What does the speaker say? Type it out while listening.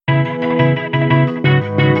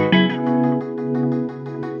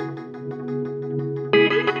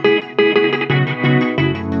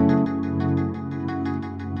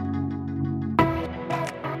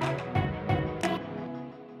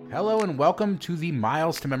welcome to the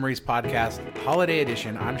Miles to Memories podcast, Holiday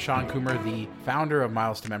Edition. I'm Sean Coomer, the founder of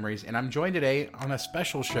Miles to Memories, and I'm joined today on a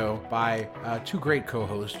special show by two great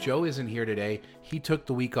co-hosts. Joe isn't here today. He took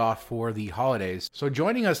the week off for the holidays. So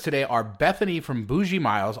joining us today are Bethany from Bougie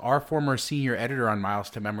Miles, our former senior editor on Miles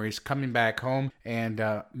to Memories, coming back home, and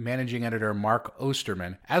managing editor Mark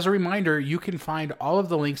Osterman. As a reminder, you can find all of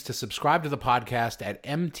the links to subscribe to the podcast at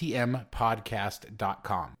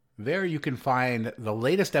mtmpodcast.com. There you can find the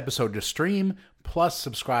latest episode to stream, plus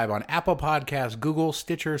subscribe on Apple Podcasts, Google,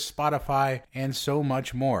 Stitcher, Spotify, and so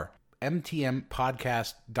much more.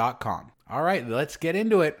 mtmpodcast.com. All right, let's get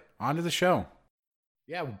into it. On to the show.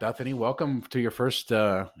 Yeah, Bethany, welcome to your first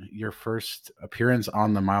appearance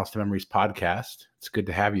on the Miles to Memories podcast. It's good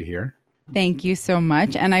to have you here. Thank you so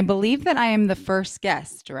much. And I believe that I am the first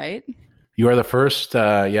guest, right? You are the first,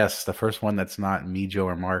 yes, the first one that's not me, Joe,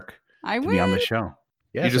 or Mark to be on the show.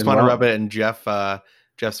 Yes, you just want to rub it in Jeff's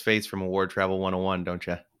face from Award Travel 101, don't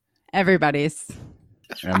you? Everybody's.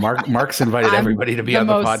 Yeah, Mark's invited everybody to be on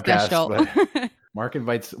the podcast. But Mark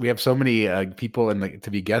invites. We have so many people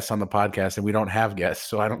to be guests on the podcast, and we don't have guests,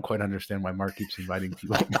 so I don't quite understand why Mark keeps inviting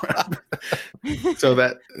people. so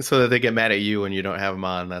that they get mad at you when you don't have them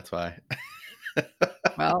on. That's why.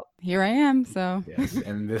 Well, here I am. So yes,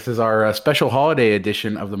 and this is our special holiday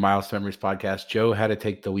edition of the Miles to Memories podcast. Joe had to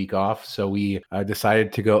take the week off, so we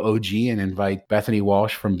decided to go OG and invite Bethany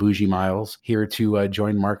Walsh from Bougie Miles here to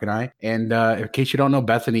join Mark and I. And in case you don't know,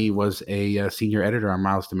 Bethany was a senior editor on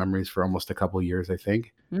Miles to Memories for almost a couple of years, I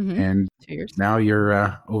think. Mm-hmm. And 2 years. Now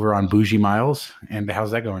you're over on Bougie Miles. And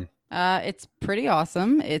how's that going? It's pretty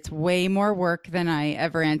awesome. It's way more work than I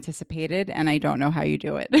ever anticipated, and I don't know how you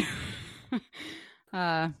do it.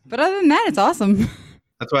 But other than that, it's awesome.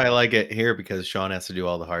 That's why I like it here, because Sean has to do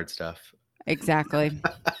all the hard stuff. Exactly.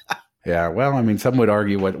 Yeah, well, I mean, some would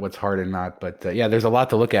argue what's hard and not, but yeah, there's a lot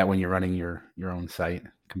to look at when you're running your own site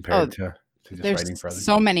compared to just writing for others.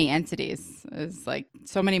 So many entities. It's like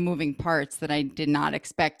so many moving parts that I did not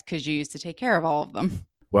expect, because you used to take care of all of them.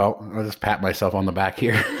 Well, I'll just pat myself on the back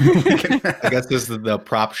here. I guess this is the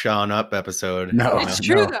prop Sean up episode. No, it's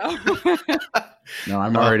true though. No,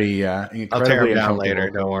 I'm already I'll tear him down later.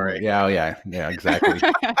 Don't worry. Yeah, exactly.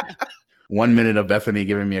 1 minute of Bethany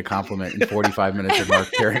giving me a compliment and 45 minutes of Mark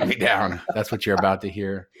tearing me down. That's what you're about to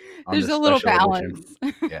hear. There's a little balance.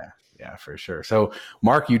 Yeah, for sure. So,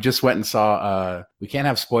 Mark, you just went and saw. We can't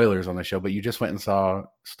have spoilers on the show, but you just went and saw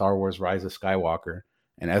Star Wars: Rise of Skywalker.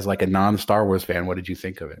 And as like a non-Star Wars fan, what did you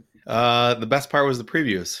think of it? The best part was the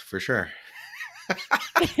previews, for sure.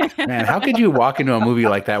 Man, how could you walk into a movie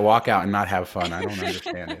like that, walk out and not have fun? I don't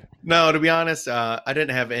understand it. No, to be honest, I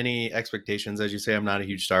didn't have any expectations. As you say, I'm not a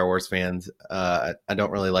huge Star Wars fan. I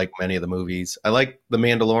don't really like many of the movies. I like The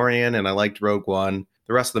Mandalorian and I liked Rogue One.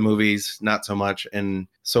 The rest of the movies, not so much. And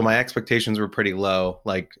so my expectations were pretty low,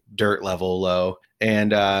 like dirt level low.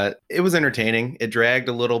 And it was entertaining. It dragged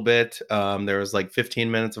a little bit. There was like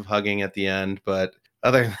 15 minutes of hugging at the end, but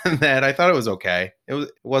other than that, I thought it was okay. It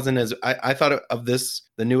wasn't as I thought of this,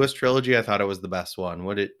 the newest trilogy. I thought it was the best one.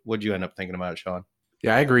 What'd you end up thinking about it, Sean?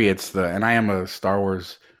 Yeah, I agree. And I am a Star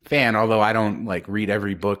Wars fan, although I don't like read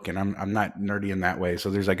every book, and I'm not nerdy in that way.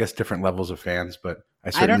 So there's, I guess, different levels of fans. But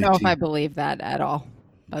I don't know if I believe that at all.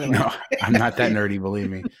 By the way. No, I'm not that nerdy. Believe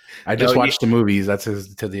me. I just watch the movies. That's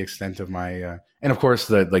to the extent of my, and of course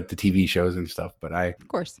the TV shows and stuff. But of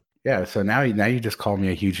course. Yeah, so now you just call me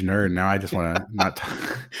a huge nerd. Now I just want to not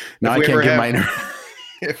talk. Now I can't get my nerd.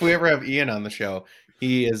 If we ever have Ian on the show,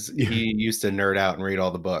 he used to nerd out and read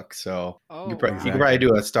all the books. So you could probably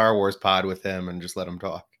do a Star Wars pod with him and just let him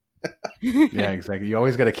talk. Yeah, exactly. You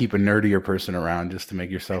always got to keep a nerdier person around just to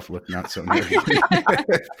make yourself look not so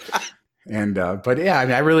nerdy. And but yeah, I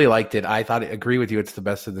mean, I really liked it. I agree with you. It's the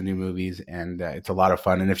best of the new movies, and it's a lot of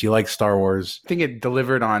fun. And if you like Star Wars, I think it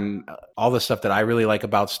delivered on all the stuff that I really like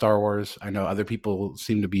about Star Wars. I know other people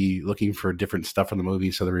seem to be looking for different stuff from the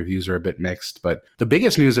movie, so the reviews are a bit mixed. But the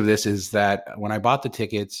biggest news of this is that when I bought the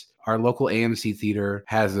tickets, our local AMC theater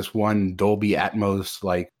has this one Dolby Atmos,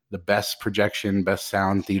 like the best projection, best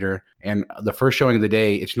sound theater. And the first showing of the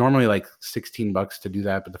day, it's normally like $16 to do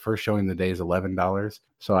that, but the first showing of the day is $11.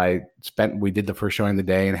 So we did the first showing of the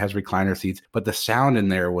day, and it has recliner seats, but the sound in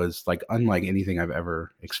there was like unlike anything I've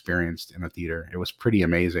ever experienced in a theater. It was pretty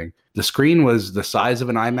amazing. The screen was the size of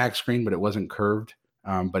an IMAX screen, but it wasn't curved.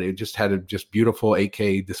 But it just had a beautiful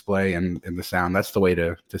 8K display and the sound. That's the way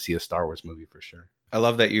to see a Star Wars movie for sure. I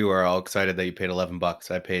love that you are all excited that you paid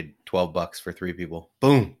 $11. I paid $12 for 3 people.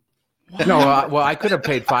 Boom. No, well, I could have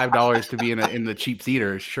paid $5 to be in the cheap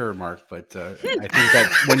theater, sure, Mark. But I think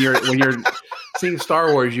that when you're seeing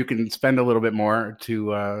Star Wars, you can spend a little bit more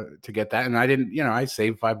to get that. And I didn't, I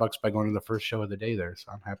saved $5 by going to the first show of the day there,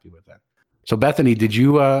 so I'm happy with that. So Bethany, did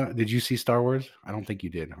you see Star Wars? I don't think you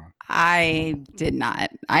did, huh? I did not.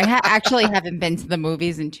 I actually haven't been to the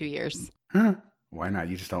movies in 2 years. Huh? Why not?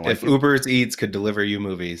 You just don't like If Uber's Eats could deliver you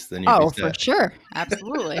movies, then you'd Oh, be for set. sure.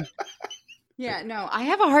 Absolutely. Yeah, no, I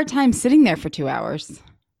have a hard time sitting there for 2 hours.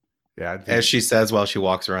 Yeah, I think- As she says while she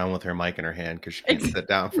walks around with her mic in her hand because she can't sit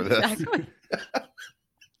down for this. Exactly.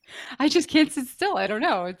 I just can't sit still. I don't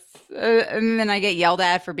know. It's and then I get yelled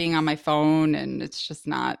at for being on my phone, and it's just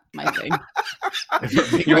not my thing.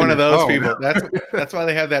 You're one of those Oh, people. That's why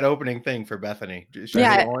they have that opening thing for Bethany. She's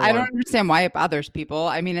Yeah, the only I don't one. understand why it bothers people.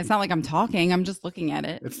 I mean, it's not like I'm talking. I'm just looking at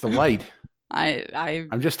it. It's the light.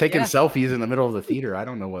 I'm just taking Yeah. selfies in the middle of the theater. I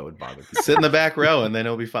don't know what would bother people. Sit in the back row and then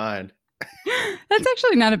it'll be fine. That's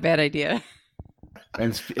actually not a bad idea.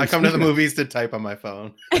 I come to the movies to type on my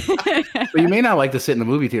phone. Well, you may not like to sit in the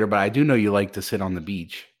movie theater, but I do know you like to sit on the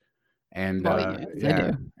beach. And Oh, yes, I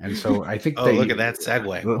do. and so I think Oh, look at that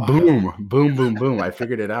segue. Wow. Boom, boom, boom, boom. I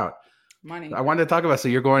figured it out. Money. I wanted to talk about, so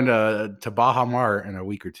you're going to Baja Mar in a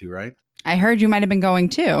week or two, right? I heard you might have been going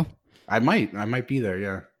too. I might be there,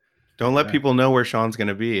 yeah. Don't let Yeah. people know where Sean's going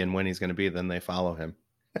to be and when he's going to be. Then they follow him.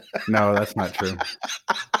 No, that's not true.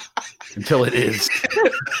 Until it is.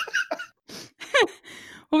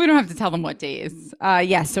 Well, we don't have to tell them what days.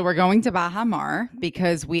 Yes, so we're going to Baja Mar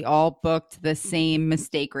because we all booked the same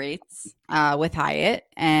mistake rates with Hyatt.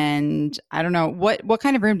 And I don't know, what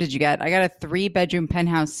kind of room did you get? I got a 3-bedroom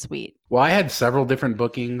penthouse suite. Well, I had several different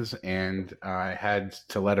bookings and I had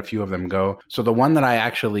to let a few of them go. So the one that I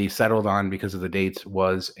actually settled on because of the dates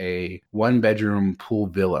was a 1-bedroom pool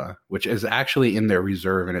villa, which is actually in their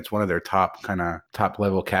reserve. And it's one of their top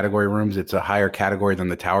level category rooms. It's a higher category than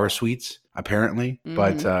the tower suites, apparently,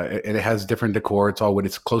 but it has different decor. It's all wood.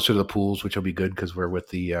 It's closer to the pools, which will be good because we're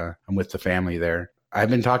with I'm with the family there. I've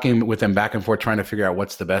been talking with them back and forth, trying to figure out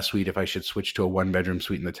what's the best suite, if I should switch to a 1-bedroom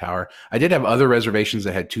suite in the tower. I did have other reservations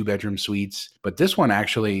that had 2-bedroom suites, but this one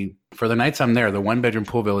actually, for the nights I'm there, the 1-bedroom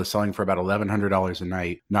pool villa is selling for about $1,100 a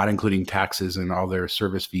night, not including taxes and all their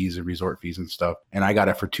service fees and resort fees and stuff. And I got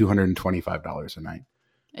it for $225 a night.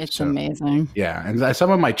 It's amazing. Yeah. And some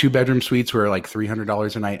of my 2-bedroom suites were like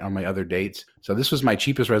 $300 a night on my other dates. So this was my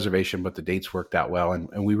cheapest reservation, but the dates worked out well.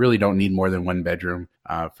 And we really don't need more than 1 bedroom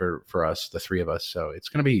for us, the 3 of us. So it's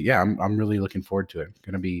going to be, I'm really looking forward to it. It's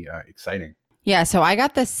going to be exciting. Yeah, so I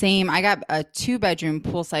got a 2-bedroom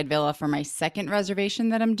poolside villa for my second reservation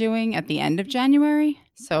that I'm doing at the end of January.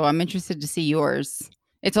 So I'm interested to see yours.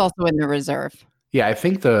 It's also in the reserve. Yeah, I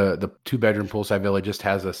think the 2-bedroom poolside villa just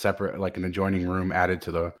has a separate, like an adjoining room added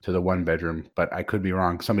to the 1-bedroom, but I could be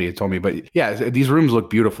wrong. Somebody had told me, but yeah, these rooms look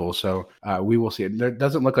beautiful. So we will see. There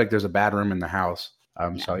doesn't look like there's a bad room in the house.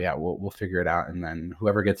 So yeah, we'll figure it out, and then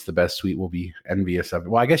whoever gets the best suite will be envious of it.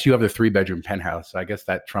 Well, I guess you have the 3-bedroom penthouse, so I guess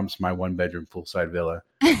that trumps my 1-bedroom poolside villa.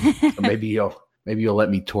 So maybe you'll let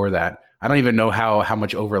me tour that. I don't even know how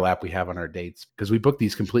much overlap we have on our dates because we booked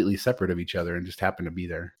these completely separate of each other and just happen to be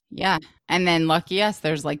there. Yeah. And then lucky us,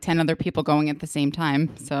 there's like 10 other people going at the same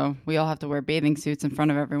time. So we all have to wear bathing suits in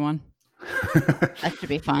front of everyone. That should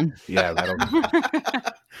be fun. Yeah,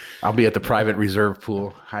 I'll be at the private reserve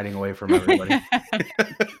pool hiding away from everybody.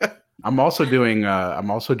 I'm also doing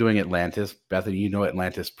Atlantis. Bethany, you know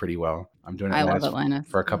Atlantis pretty well. I'm doing Atlantis, I love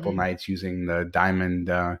Atlantis for a couple nights using the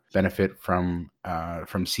diamond benefit from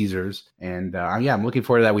Caesars, and I'm looking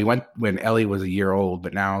forward to that. We went when Ellie was a year old,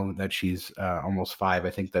 but now that she's almost 5, I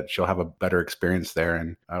think that she'll have a better experience there,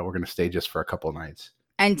 and we're going to stay just for a couple nights.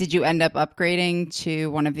 And did you end up upgrading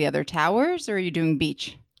to one of the other towers, or are you doing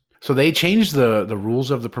beach? So they changed the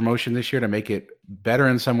rules of the promotion this year to make it better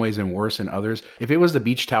in some ways and worse in others. If it was the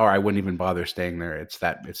beach tower, I wouldn't even bother staying there. It's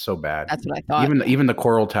so bad. That's what I thought. Even the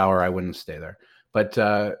coral tower, I wouldn't stay there. But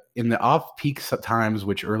in the off-peak times,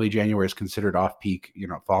 which early January is considered off-peak,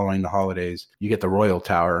 following the holidays, you get the Royal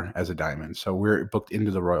Tower as a diamond. So we're booked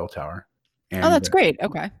into the Royal Tower. And, that's great.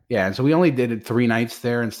 Okay. Yeah, and so we only did 3 nights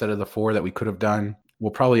there instead of the 4 that we could have done. We'll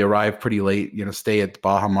probably arrive pretty late, stay at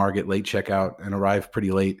Baja Mar, get late checkout, and arrive pretty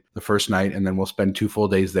late the first night. And then we'll spend 2 full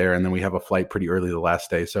days there. And then we have a flight pretty early the last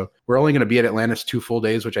day. So we're only going to be at Atlantis 2 full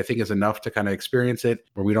days, which I think is enough to kind of experience it,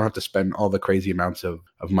 where we don't have to spend all the crazy amounts of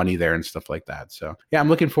money there and stuff like that. So yeah, I'm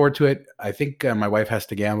looking forward to it. I think my wife has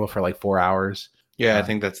to gamble for like 4 hours. Yeah, I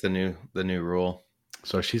think that's the new rule.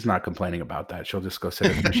 So she's not complaining about that. She'll just go sit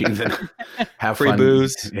at the machines and have Free fun.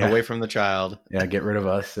 booze Yeah. away from the child. Yeah, get rid of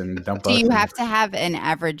us and dump Do us. you and- have to have an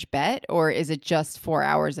average bet, or is it just 4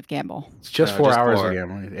 hours of gamble? It's just No, 4 just hours 4. of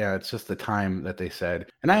gambling. Yeah, it's just the time that they said.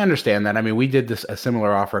 And I understand that. I mean, we did a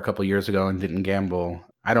similar offer a couple of years ago and didn't gamble.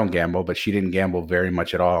 I don't gamble, but she didn't gamble very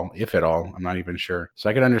much at all, if at all. I'm not even sure. So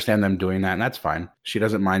I could understand them doing that, and that's fine. She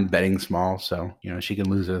doesn't mind betting small, so she can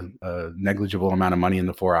lose a negligible amount of money in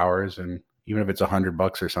the 4 hours, and even if it's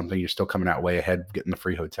 $100 or something, you're still coming out way ahead, getting the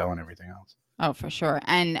free hotel and everything else. Oh, for sure.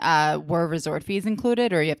 And were resort fees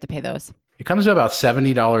included, or you have to pay those? It comes to about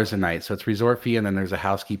 $70 a night. So it's resort fee, and then there's a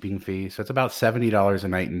housekeeping fee. So it's about $70 a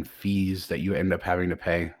night in fees that you end up having to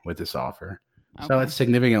pay with this offer. So Okay. it's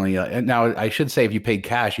significantly. Now, I should say, if you paid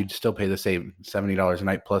cash, you'd still pay the same $70 a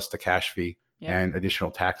night plus the cash fee Yeah. and additional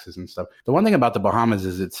taxes and stuff. The one thing about the Bahamas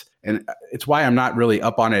is it's why I'm not really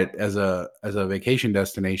up on it as a vacation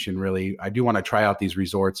destination. Really, I do want to try out these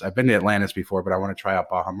resorts. I've been to Atlantis before, but I want to try out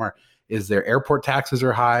Baha Mar. Is their airport taxes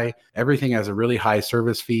are high. Everything has a really high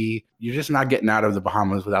service fee. You're just not getting out of the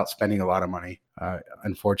Bahamas without spending a lot of money,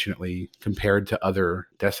 unfortunately, compared to other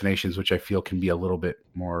destinations, which I feel can be a little bit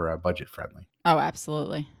more budget friendly. Oh,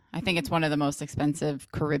 absolutely. I think it's one of the most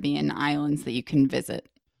expensive Caribbean islands that you can visit.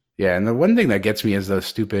 Yeah, and the one thing that gets me is those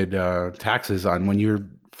stupid taxes on when you're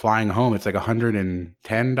flying home. It's like $110,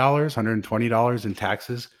 $120 in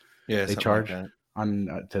taxes Yeah, they something charge like that.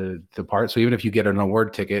 on to depart. So even if you get an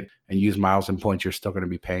award ticket and use miles and points, you're still going to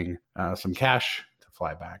be paying some cash to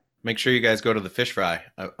fly back. Make sure you guys go to the fish fry.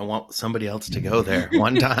 I want somebody else to go there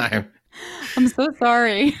one time. I'm so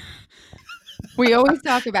sorry. We always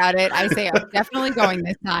talk about it. I say I'm definitely going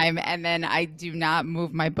this time, and then I do not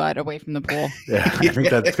move my butt away from the pool. Yeah, I think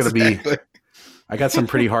that's going to be. Exactly. I got some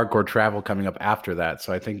pretty hardcore travel coming up after that,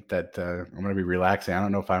 so I think that I'm going to be relaxing. I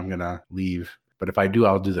don't know if I'm going to leave, but if I do,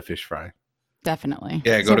 I'll do the fish fry. Definitely.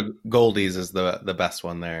 Yeah, go So to Goldie's is the best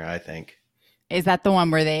one there, I think. is that the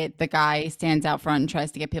one where the guy stands out front and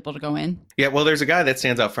tries to get people to go in? Yeah, well, there's a guy that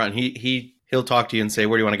stands out front. He'll talk to you and say,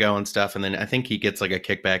 where do you want to go and stuff. And then I think he gets like a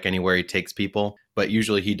kickback anywhere he takes people. But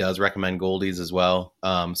usually he does recommend Goldie's as well.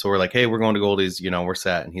 So we're like, hey, we're going to Goldie's, we're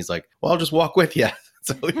set. And he's like, well, I'll just walk with you.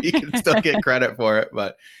 So he can still get credit for it.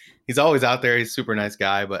 But he's always out there. He's a super nice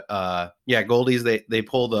guy. But yeah, Goldie's, they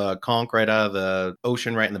pull the conch right out of the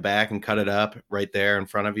ocean right in the back and cut it up right there in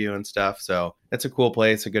front of you and stuff. So it's a cool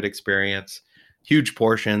place, a good experience. Huge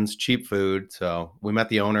portions, cheap food. So we met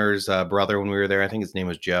the owner's brother when we were there. I think his name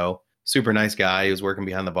was Joe. Super nice guy. He was working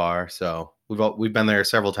behind the bar. So we've been there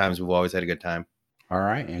several times. We've always had a good time. All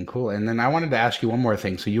right, and cool. And then I wanted to ask you one more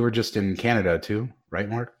thing. So you were just in Canada too, right,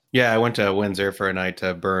 Mark? Yeah, I went to Windsor for a night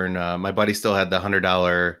to burn. My buddy still had the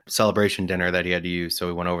 $100 celebration dinner that he had to use. So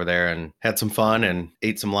we went over there and had some fun and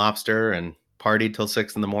ate some lobster and partied till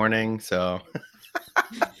 6 a.m. So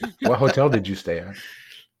What hotel did you stay at?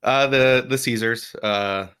 the Caesars.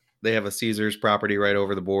 They have a Caesars property right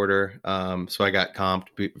over the border. So I got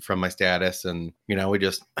comped from my status, and we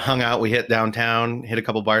just hung out. We hit downtown, hit a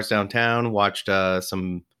couple bars downtown, watched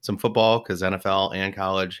some football because NFL and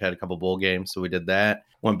college had a couple bowl games. So we did that.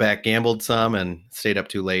 Went back, gambled some, and stayed up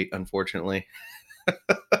too late. Unfortunately,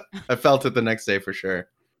 I felt it the next day for sure.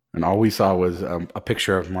 And all we saw was a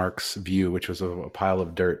picture of Mark's view, which was a pile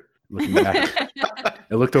of dirt. Looking back,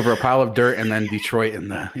 it looked over a pile of dirt and then Detroit in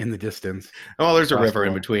the distance. Oh, there's a Across river the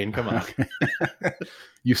in way. between. Come on.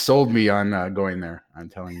 You sold me on going there. I'm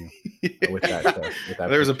telling you. With that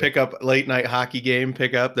There was a picture. late night hockey game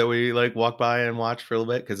pickup that we walked by and watched for a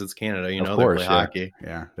little bit because it's Canada, Of they course, play yeah. hockey.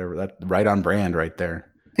 Yeah, that right on brand right there.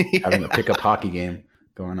 Having a pickup hockey game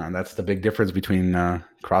going on. That's the big difference between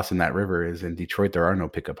crossing that river is in Detroit there are no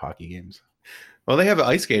pickup hockey games. Well, they have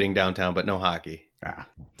ice skating downtown, but no hockey. Ah.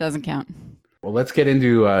 Doesn't count. Well, let's get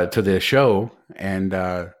into to the show and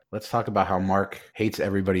let's talk about how Mark hates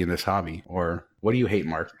everybody in this hobby. Or what do you hate,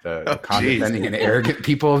 Mark? The Oh, condescending geez. and arrogant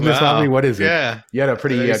people in this Wow. hobby? What is it? Yeah, You had a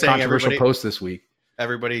pretty You're saying controversial everybody- post this week.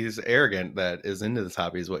 everybody's arrogant that is into this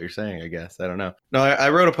hobby is what you're saying, I guess. I don't know. No, I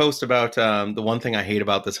wrote a post about the one thing I hate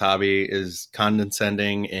about this hobby is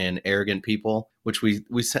condescending and arrogant people, which we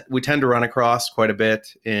tend to run across quite a bit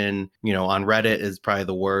on Reddit is probably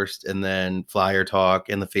the worst. And then Flyer Talk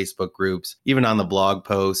in the Facebook groups, even on the blog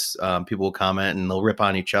posts, people will comment and they'll rip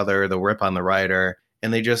on each other. They'll rip on the writer.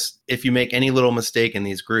 And they just, if you make any little mistake in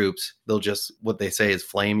these groups, they'll just, what they say is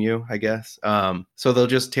flame you, I guess. So they'll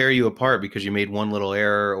just tear you apart because you made one little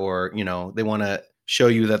error or, they want to show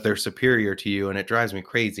you that they're superior to you. And it drives me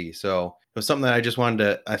crazy. So it was something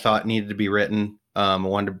that I thought needed to be written. I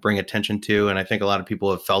wanted to bring attention to, and I think a lot of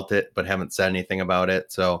people have felt it but haven't said anything about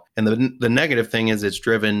it. So, and the negative thing is it's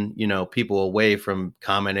driven, people away from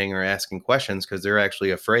commenting or asking questions because they're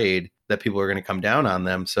actually afraid that people are going to come down on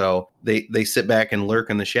them. So they sit back and lurk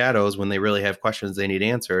in the shadows when they really have questions they need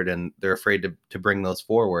answered, and they're afraid to bring those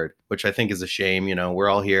forward, which I think is a shame. We're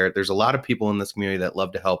all here. There's a lot of people in this community that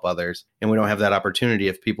love to help others, and we don't have that opportunity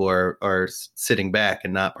if people are sitting back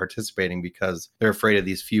and not participating because they're afraid of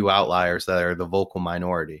these few outliers that are the vocal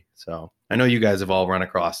minority. So I know you guys have all run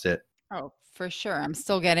across it. Oh, for sure. I'm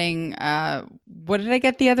still getting, what did I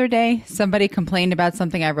get the other day? Somebody complained about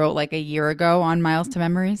something I wrote like a year ago on Miles to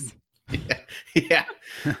Memories. Yeah.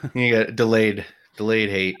 You got delayed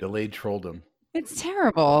hate. Delayed trolldom. It's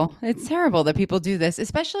terrible. It's terrible that people do this,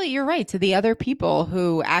 especially, you're right, to the other people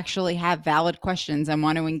who actually have valid questions and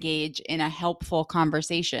want to engage in a helpful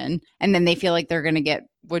conversation. And then they feel like they're going to get,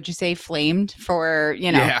 would you say, flamed for,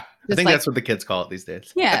 Yeah. I think that's what the kids call it these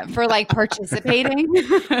days. Yeah. For like participating.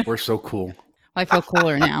 We're so cool. I feel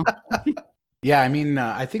cooler now. Yeah, I mean,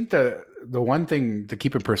 I think the one thing to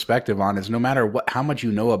keep in perspective on is no matter how much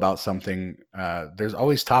you know about something, there's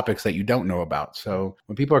always topics that you don't know about. So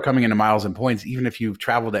when people are coming into Miles and Points, even if you've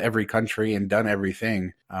traveled to every country and done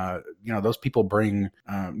everything, those people bring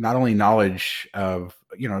not only knowledge of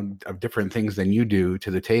different things than you do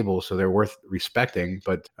to the table, so they're worth respecting,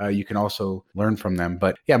 but you can also learn from them.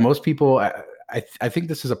 But yeah, most people. I think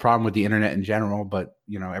this is a problem with the internet in general, but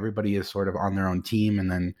everybody is sort of on their own team, and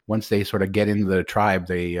then once they sort of get into the tribe,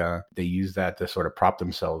 they use that to sort of prop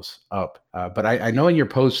themselves up. But I know in your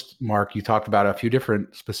post, Mark, you talked about a few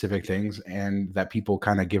different specific things, and that people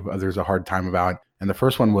kind of give others a hard time about. And the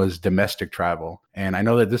first one was domestic travel, and I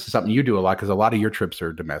know that this is something you do a lot because a lot of your trips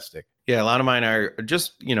are domestic. Yeah, a lot of mine are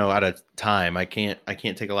just, out of time. I can't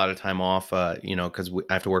take a lot of time off, because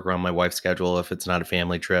I have to work around my wife's schedule if it's not a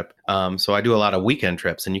family trip. So I do a lot of weekend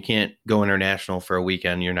trips, and you can't go international for a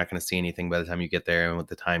weekend. You're not going to see anything by the time you get there, and with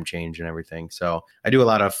the time change and everything. So I do a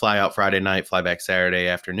lot of fly out Friday night, fly back Saturday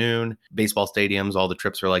afternoon. Baseball stadiums, all the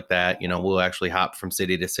trips are like that. We'll actually hop from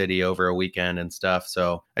city to city over a weekend and stuff.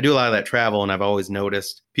 So I do a lot of that travel, and I've always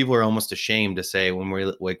noticed people are almost ashamed to say when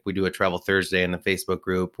we do a travel Thursday in the Facebook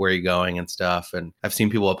group, where are you going and stuff. And I've seen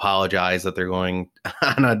people apologize that they're going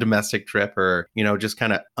on a domestic trip, or, just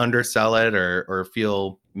kind of undersell it or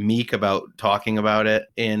feel meek about talking about it.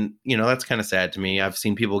 And, that's kind of sad to me. I've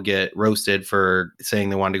seen people get roasted for saying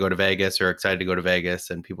they wanted to go to Vegas or excited to go to Vegas.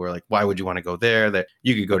 And people are like, why would you want to go there? That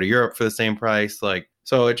you could go to Europe for the same price.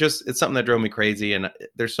 So it's something that drove me crazy. And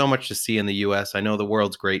there's so much to see in the US. I know the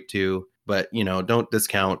world's great too, but don't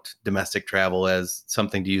discount domestic travel as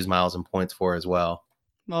something to use miles and points for as well.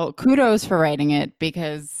 Well, kudos for writing it,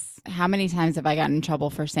 because how many times have I gotten in trouble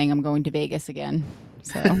for saying I'm going to Vegas again?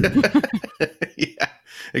 So yeah,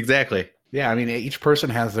 exactly. Yeah, I mean, each person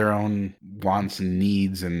has their own wants and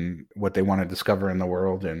needs and what they want to discover in the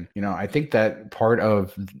world. And, I think that part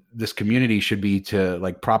of this community should be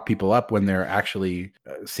to prop people up when they're actually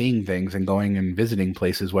seeing things and going and visiting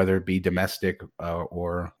places, whether it be domestic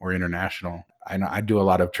or international. I know I do a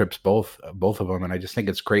lot of trips, both of them. And I just think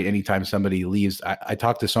it's great anytime somebody leaves. I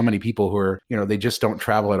talk to so many people who are, they just don't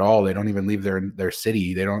travel at all. They don't even leave their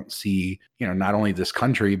city. They don't see, not only this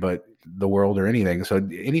country, but the world or anything. So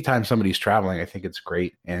anytime somebody's traveling, I think it's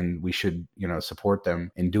great, and we should, support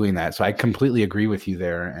them in doing that. So I completely agree with you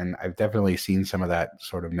there. And I've definitely seen some of that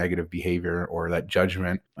sort of negative behavior or that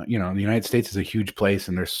judgment. The United States is a huge place,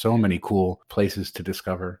 and there's so many cool places to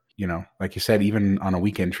discover. Like you said, even on a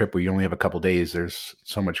weekend trip where you only have a couple days, there's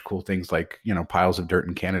so much cool things like, piles of dirt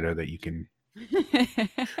in Canada that you can.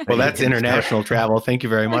 Well, that's international travel. Thank you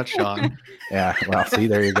very much, Sean. Yeah. Well, see,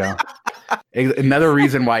 there you go. Another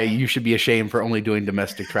reason why you should be ashamed for only doing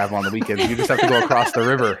domestic travel on the weekends. You just have to go across the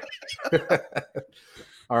river.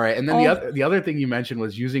 All right. And then the other thing you mentioned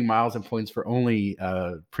was using miles and points for only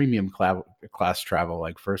premium class travel,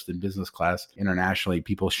 like first and business class internationally.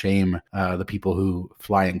 People shame the people who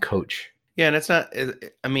fly in coach. Yeah, and it's not.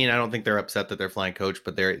 I mean, I don't think they're upset that they're flying coach,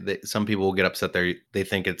 but some people will get upset. They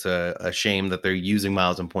think it's a shame that they're using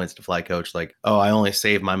miles and points to fly coach. Like, oh, I only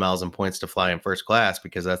save my miles and points to fly in first class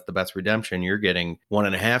because that's the best redemption. You're getting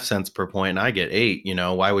 1.5 cents per point, and I get 8.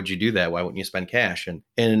 Why would you do that? Why wouldn't you spend cash?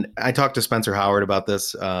 And I talked to Spencer Howard about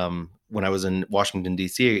this when I was in Washington,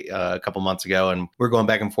 D.C. A couple months ago, and we're going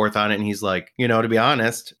back and forth on it. And he's like, to be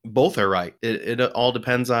honest, both are right. It all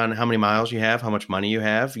depends on how many miles you have, how much money you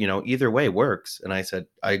have. Either way works. And I said,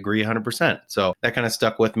 I agree 100%. So that kind of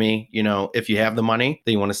stuck with me. If you have the money,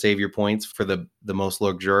 then you want to save your points for the most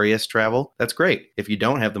luxurious travel. That's great. If you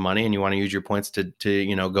don't have the money and you want to use your points to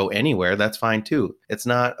go anywhere, that's fine too. It's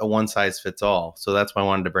not a one size fits all. So that's what I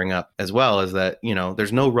wanted to bring up as well, is that,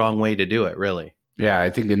 there's no wrong way to do it, really. Yeah, I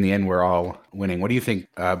think in the end we're all winning. What do you think,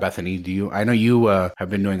 Bethany? I know you have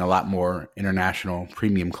been doing a lot more international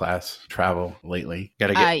premium class travel lately.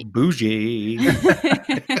 Gotta get bougie.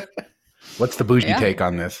 What's the bougie take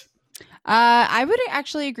on this? I would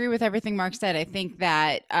actually agree with everything Mark said. I think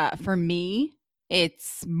that for me,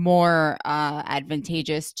 it's more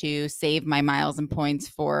advantageous to save my miles and points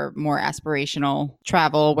for more aspirational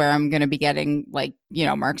travel where I'm going to be getting, like,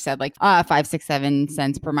 Mark said, like 5, 6, 7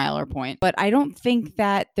 cents per mile or point. But I don't think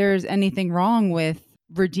that there's anything wrong with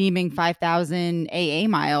redeeming 5,000 AA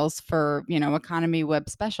miles for, economy web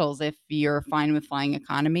specials if you're fine with flying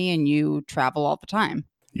economy and you travel all the time.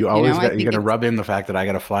 You always you're going to rub in the fact that I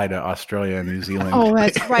got to fly to Australia and New Zealand. Oh,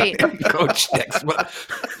 that's right. Coach next month.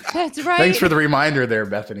 That's right. Thanks for the reminder there,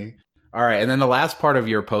 Bethany. All right. And then the last part of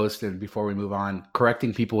your post, and before we move on,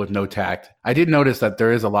 correcting people with no tact. I did notice that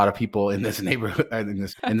there is a lot of people in this neighborhood,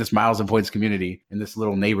 in this Miles and Points community, in this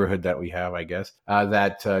little neighborhood that we have, I guess,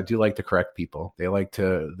 that do like to correct people. They like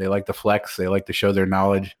to flex. They like to show their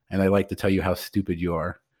knowledge, and they like to tell you how stupid you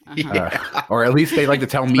are. Or at least they like to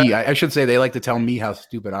tell me, I should say they like to tell me how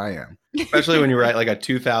stupid I am. Especially when you write like a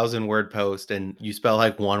 2,000 word post and you spell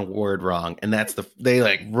like one word wrong. And they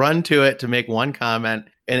like run to it to make one comment.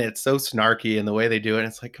 And it's so snarky in the way they do it.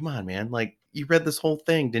 It's like, come on, man. Like, you read this whole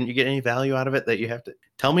thing. Didn't you get any value out of it that you have to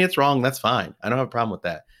tell me it's wrong? That's fine. I don't have a problem with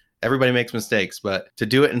that. Everybody makes mistakes, but to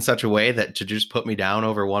do it in such a way that to just put me down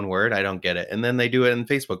over one word, I don't get it. And then they do it in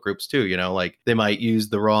Facebook groups too. Like they might use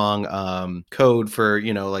the wrong code for,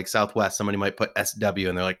 like Southwest. Somebody might put SW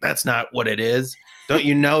and they're like, that's not what it is. Don't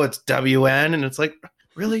you know it's WN? And it's like,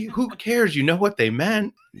 really? Who cares? You know what they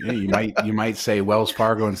meant. Yeah, you might say Wells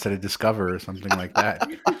Fargo instead of Discover or something like that.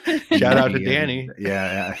 Shout out to Danny.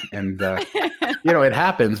 Yeah. And it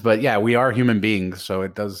happens, but yeah, we are human beings, so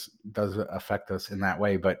it does affect us in that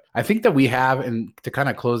way. But I think that we have, and to kind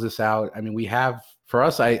of close this out, I mean, we have. For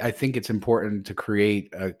us, I think it's important to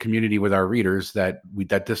create a community with our readers that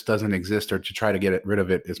this doesn't exist, or to try to get rid of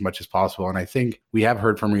it as much as possible. And I think we have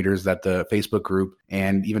heard from readers that the Facebook group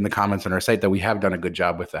and even the comments on our site that we have done a good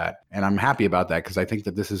job with that. And I'm happy about that because I think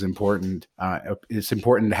that this is important. It's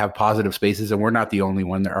important to have positive spaces, and we're not the only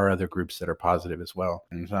one. There are other groups that are positive as well.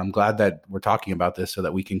 And so I'm glad that we're talking about this so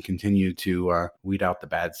that we can continue to weed out the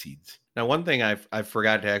bad seeds. Now, one thing I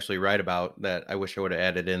forgot to actually write about that I wish I would have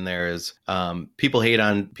added in there is people hate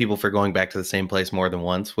on people for going back to the same place more than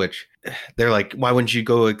once, which they're like, why wouldn't you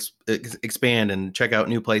go expand and check out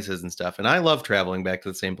new places and stuff? And I love traveling back to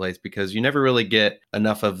the same place because you never really get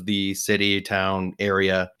enough of the city, town,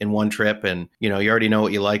 area in one trip. And, you already know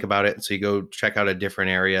what you like about it. So you go check out a different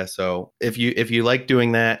area. So if you like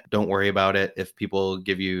doing that, don't worry about it. If people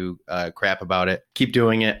give you crap about it, keep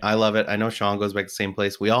doing it. I love it. I know Sean goes back to the same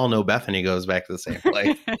place. We all know Bethany goes back to the same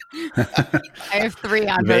place. I have 3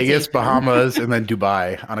 on Vegas, Bahamas, and then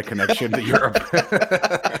Dubai on a connection to Europe.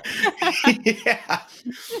 Yeah.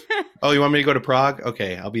 Oh, you want me to go to Prague?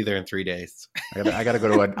 Okay, I'll be there in 3 days. I got to go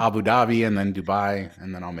to Abu Dhabi and then Dubai,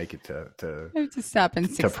 and then I'll make it to I have to stop in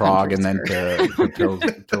to Prague and then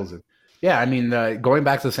to Pilsen. Yeah, I mean, going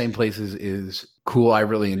back to the same places is cool. I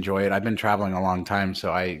really enjoy it. I've been traveling a long time,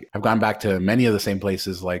 so I've gone back to many of the same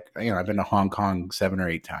places. Like, I've been to Hong Kong 7 or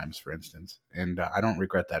 8 times, for instance, and I don't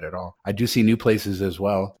regret that at all. I do see new places as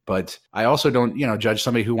well, but I also don't, judge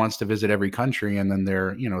somebody who wants to visit every country and then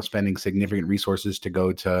they're, spending significant resources to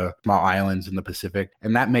go to small islands in the Pacific,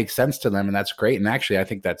 and that makes sense to them, and that's great. And actually, I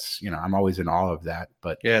think that's, I'm always in awe of that.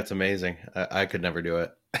 But yeah, it's amazing. I could never do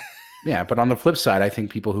it. Yeah, but on the flip side, I think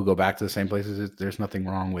people who go back to the same places, there's nothing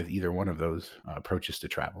wrong with either one of those approaches to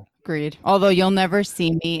travel. Agreed. Although you'll never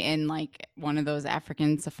see me in like one of those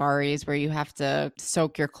African safaris where you have to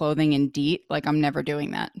soak your clothing in DEET. Like, I'm never doing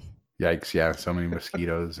that. Yikes. Yeah. So many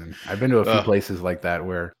mosquitoes. And I've been to a few places like that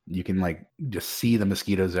where you can like just see the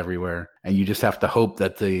mosquitoes everywhere. And you just have to hope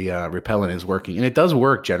that the repellent is working. And it does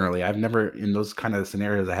work generally. I've never, in those kind of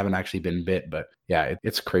scenarios, I haven't actually been bit, but yeah,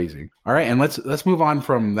 it's crazy. All right. And let's move on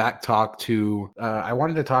from that talk to, I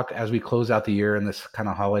wanted to talk as we close out the year in this kind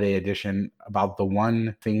of holiday edition about the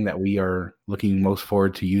one thing that we are looking most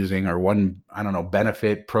forward to using, or one,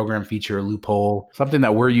 benefit, program, feature, loophole, something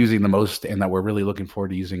that we're using the most and that we're really looking forward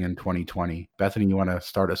to using in 2020. Bethany, you want to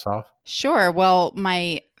start us off? Sure. Well,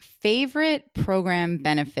 my favorite program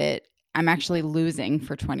benefit I'm actually losing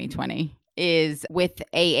for 2020 is with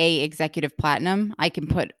AA Executive Platinum. I can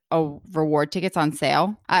put reward tickets on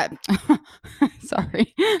sale.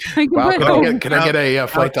 Sorry. Wow, can I get a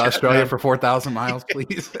flight to Australia for 4,000 miles,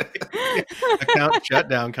 please? Account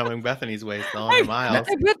shutdown coming Bethany's way, selling the miles.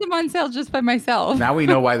 I put them on sale just by myself. Now we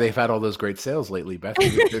know why they've had all those great sales lately.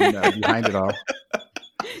 Bethany's been behind it all.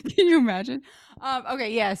 Can you imagine?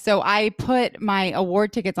 Okay, yeah. So I put my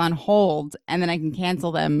award tickets on hold and then I can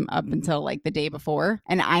cancel them up until like the day before.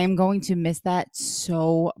 And I am going to miss that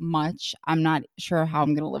so much. I'm not sure how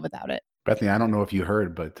I'm going to live without it. Bethany, I don't know if you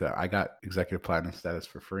heard, but I got executive platinum status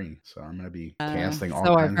for free. So I'm going to be canceling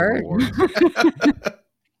all kinds of awards.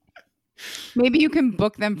 Maybe you can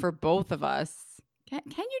book them for both of us. Can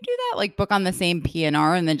you do that? Like book on the same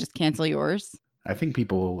PNR and then just cancel yours? I think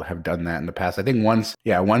people have done that in the past. I think once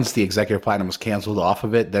the executive platinum was canceled off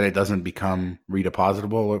of it, then it doesn't become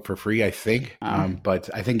redepositable for free, I think. But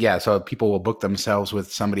I think, so people will book themselves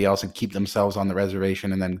with somebody else and keep themselves on the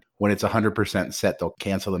reservation. And then when it's 100% set, they'll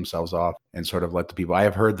cancel themselves off and sort of let the people. I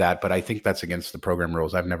have heard that, but I think that's against the program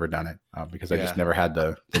rules. I've never done it because I just never had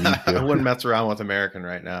the need to. I wouldn't mess around with American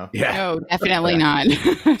right now. Yeah. No, definitely not.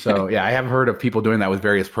 So, I have heard of people doing that with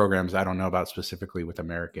various programs. I don't know about specifically with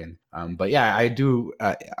American. But I do.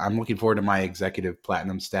 I'm looking forward to my executive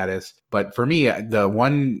platinum status. But for me, the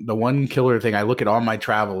one killer thing, I look at all my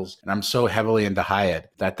travels and I'm so heavily into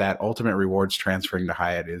Hyatt that ultimate rewards transferring to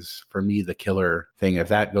Hyatt is for me the killer thing. If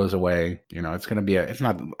that goes away, it's going to be it's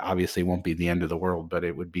not, obviously won't be the end of the world, but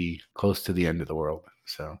it would be close to the end of the world.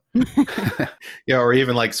 So or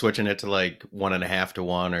even like switching it to like 1.5 to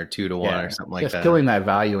 1 or 2 to 1 or something like that. Just killing that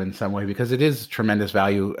value in some way because it is tremendous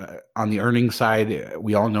value on the earning side.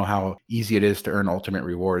 We all know how easy it is to earn ultimate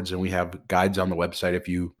rewards, and we have guides on the website if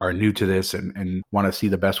you are new to this and want to see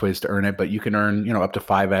the best ways to earn it. But you can earn up to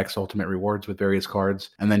 5x ultimate rewards with various cards,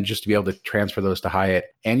 and then just to be able to transfer those to Hyatt.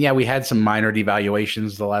 And we had some minor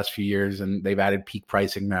devaluations the last few years, and they've added peak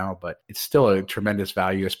pricing now, but it's still a tremendous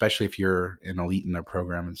value, especially if you're an elite in their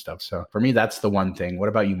program and stuff. So for me, that's the one thing. What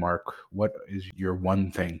about you, Mark? What is your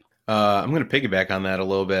one thing? I'm going to piggyback on that a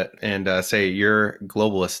little bit and say your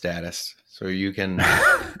globalist status. So you can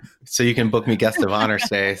book me guest of honor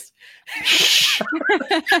stays.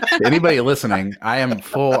 Anybody listening, I am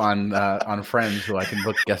full on friends who I can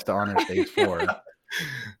book guest of honor stays for.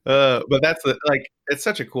 But that's it's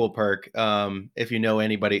such a cool perk. If you know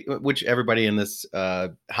anybody, which everybody in this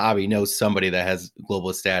hobby knows somebody that has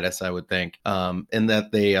global status, I would think, and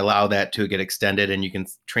that they allow that to get extended and you can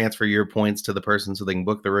transfer your points to the person so they can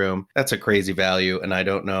book the room. That's a crazy value. And I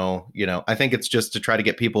don't know, I think it's just to try to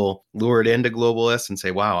get people lured into globalists and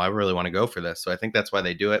say, wow, I really want to go for this. So I think that's why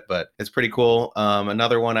they do it, but it's pretty cool.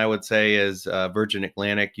 Another one I would say is Virgin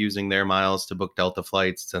Atlantic using their miles to book Delta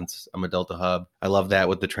flights since I'm a Delta hub. I love that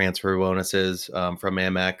with the transfer bonuses from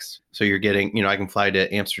Amex. So you're getting, I can fly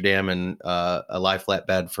to Amsterdam and a live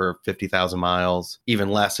flatbed for 50,000 miles, even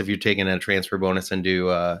less if you're taking a transfer bonus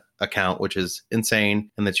into account, which is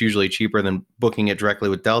insane. And that's usually cheaper than booking it directly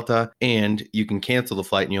with Delta. And you can cancel the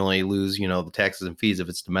flight and you only lose, the taxes and fees. If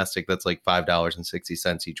it's domestic, that's like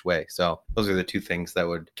 $5.60 each way. So those are the two things that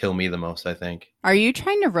would kill me the most, I think. Are you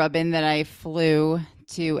trying to rub in that I flew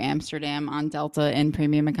to Amsterdam on Delta in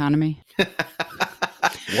premium economy?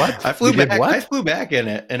 What? I flew back. I flew back in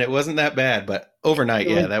it, and it wasn't that bad. But overnight,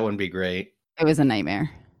 that wouldn't be great. It was a nightmare.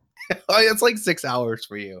 It's like 6 hours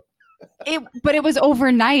for you. But it was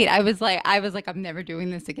overnight. I was like, I'm never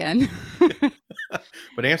doing this again.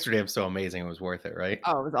 But Amsterdam's so amazing; it was worth it, right?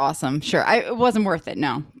 Oh, it was awesome. Sure, it wasn't worth it,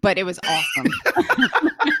 no, but it was awesome.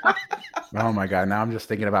 Oh my god! Now I'm just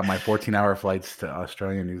thinking about my 14-hour flights to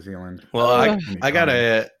Australia and New Zealand. Well,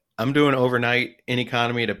 I'm doing overnight in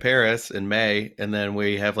economy to Paris in May, and then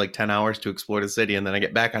we have like 10 hours to explore the city, and then I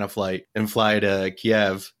get back on a flight and fly to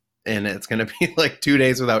Kiev, and it's going to be like 2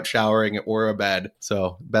 days without showering or a bed.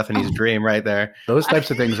 So Bethany's dream right there. Those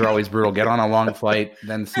types of things are always brutal. Get on a long flight,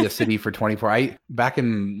 then see a city for 24. Back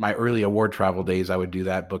in my early award travel days, I would do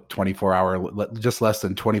that, book 24-hour, just less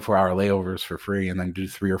than 24-hour layovers for free, and then do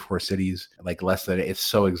 3 or 4 cities, like less than. It's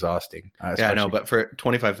so exhausting. Yeah, I know, but for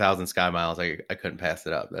 25,000 sky miles, I couldn't pass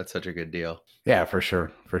it up. That's such a good deal. Yeah, for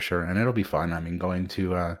sure. And it'll be fun. I mean, going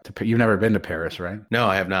to you've never been to Paris, right? No,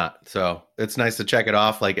 I have not. So it's nice to check it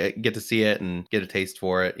off, like get to see it and get a taste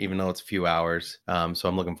for it, even though it's a few hours. So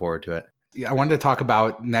I'm looking forward to it. Yeah, I wanted to talk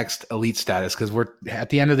about next elite status because we're at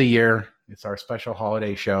the end of the year. It's our special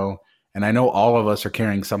holiday show. And I know all of us are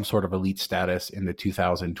carrying some sort of elite status into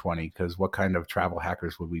 2020 because what kind of travel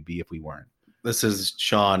hackers would we be if we weren't? This is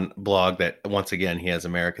Sean blog that once again he has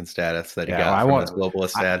American status that he Yeah, got I from won't- his globalist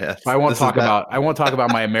status. I won't This is talk not-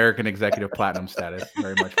 about my American executive platinum status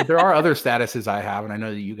very much, but there are other statuses I have, and I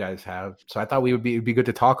know that you guys have. So I thought it'd be good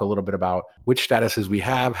to talk a little bit about which statuses we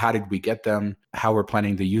have, how did we get them, how we're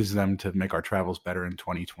planning to use them to make our travels better in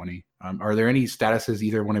 2020. Are there any statuses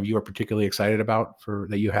either one of you are particularly excited about for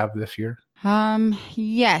that you have this year?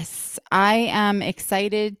 Yes, I am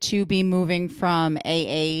excited to be moving from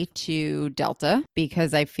AA to Delta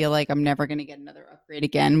because I feel like I'm never going to get another upgrade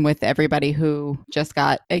again with everybody who just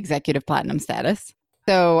got executive platinum status.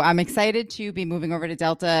 So I'm excited to be moving over to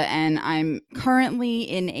Delta, and I'm currently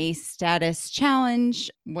in a status challenge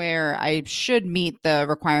where I should meet the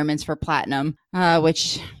requirements for platinum,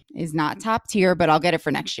 which is not top tier, but I'll get it for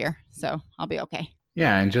next year. So I'll be okay.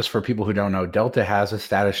 Yeah, and just for people who don't know, Delta has a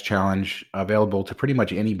status challenge available to pretty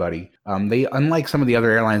much anybody. They, unlike some of the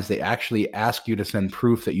other airlines, they actually ask you to send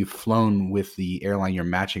proof that you've flown with the airline you're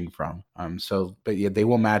matching from. But yeah, they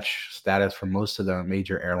will match status for most of the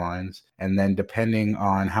major airlines. And then depending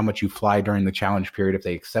on how much you fly during the challenge period, if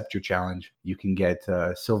they accept your challenge, you can get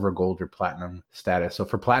silver, gold, or platinum status. So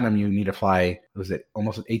for platinum, you need to fly,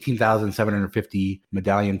 almost 18,750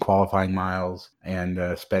 medallion qualifying miles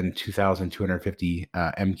and spend 2,250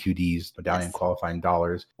 MQDs, medallion qualifying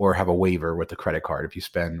dollars, or have a waiver with the credit card. If you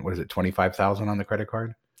spend, 25,000 on the credit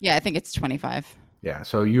card? Yeah, I think it's 25. Yeah,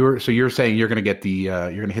 so you're saying you're going to get the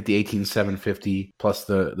you're going to hit the 18,750 plus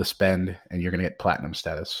the spend, and you're going to get platinum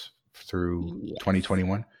status through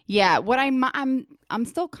 2021. Yeah, what I'm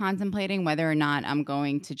still contemplating whether or not I'm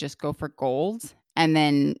going to just go for gold and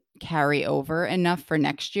then carry over enough for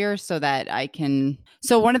next year so that I can.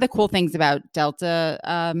 So one of the cool things about Delta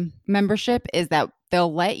membership is that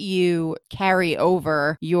they'll let you carry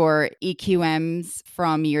over your EQMs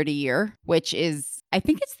from year to year, which is, I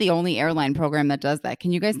think it's the only airline program that does that.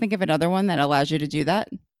 Can you guys think of another one that allows you to do that?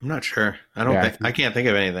 I'm not sure. I can't think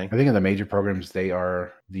of anything. I think in the major programs, they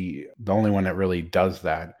are the only one that really does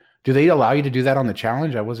that. Do they allow you to do that on the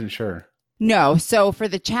challenge? I wasn't sure. No. So for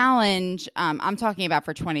the challenge, I'm talking about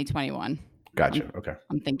for 2021. Gotcha. Okay.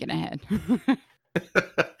 I'm thinking ahead.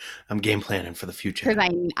 I'm game planning for the future.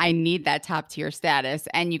 Because I need that top tier status,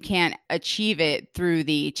 and you can't achieve it through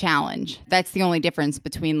the challenge. That's the only difference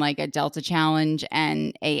between like a Delta challenge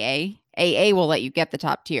and AA. AA will let you get the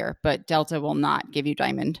top tier, but Delta will not give you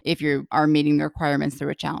diamond if you are meeting the requirements through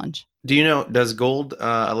a challenge. Do you know, does gold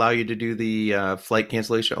allow you to do the award flight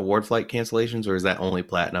cancellations, or is that only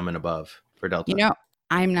platinum and above for Delta? You know,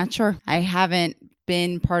 I'm not sure. I haven't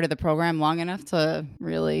been part of the program long enough to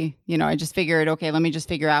really, I just figured, okay, let me just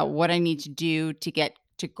figure out what I need to do to get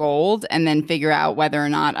to gold and then figure out whether or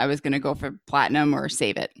not I was going to go for platinum or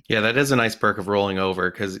save it. Yeah, that is a nice perk of rolling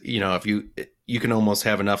over because, if you can almost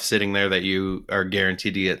have enough sitting there that you are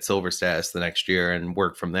guaranteed to get silver status the next year and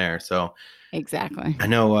work from there. So exactly. I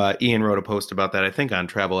know Ian wrote a post about that, I think on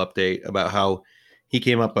Travel Update, about how he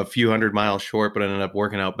came up a few hundred miles short, but ended up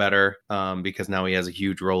working out better because now he has a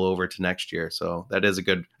huge rollover to next year. So that is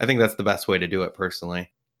I think that's the best way to do it personally.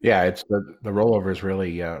 Yeah, it's the rollover is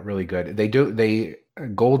really, really good.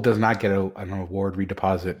 Gold does not get an award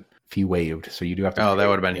redeposit fee waived, so you do have to. Oh, that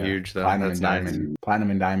would have been huge, though.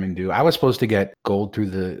 Platinum and diamond do. I was supposed to get gold through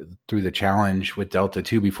the challenge with Delta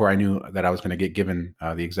too before I knew that I was going to get given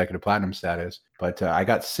the executive platinum status. But I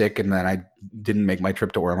got sick, and then I didn't make my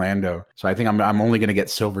trip to Orlando. So I think I'm only going to get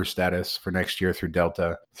silver status for next year through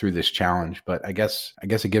Delta through this challenge. But I guess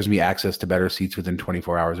it gives me access to better seats within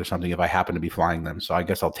 24 hours or something if I happen to be flying them. So I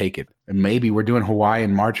guess I'll take it. And maybe we're doing Hawaii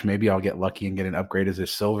in March. Maybe I'll get lucky and get an upgrade as a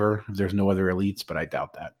silver if there's no other elites, but I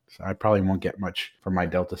doubt that. So I probably won't get much for my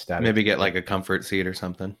Delta status. Maybe get like a comfort seat or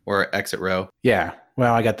something, or exit row. Yeah.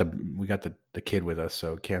 Well, we got the kid with us,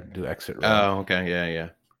 so can't do exit row. Oh, okay. Yeah.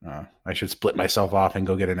 I should split myself off and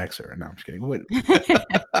go get an exit. No, I'm just kidding.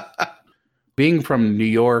 Being from New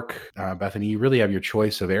York, Bethany, you really have your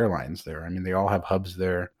choice of airlines there. I mean, they all have hubs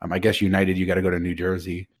there. I guess United, you got to go to New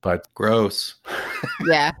Jersey, but gross.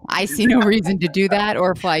 Yeah, I see no reason to do that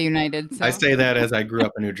or fly United. So. I say that as I grew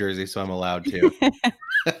up in New Jersey, so I'm allowed to.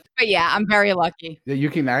 But yeah, I'm very lucky.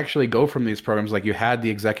 You can actually go from these programs. Like you had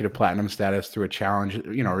the executive platinum status through a challenge,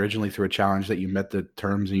 originally through a challenge that you met the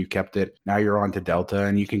terms and you kept it. Now you're on to Delta,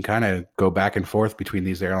 and you can kind of go back and forth between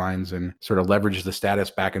these airlines and sort of leverage the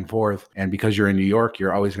status back and forth. And because you're in New York,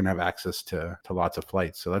 you're always going to have access to lots of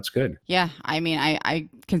flights. So that's good. Yeah. I mean, I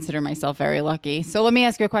consider myself very lucky. So let me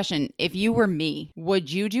ask you a question. If you were me,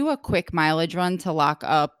 would you do a quick mileage run to lock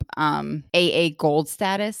up AA gold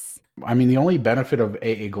status? I mean, the only benefit of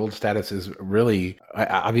AA Gold status is really,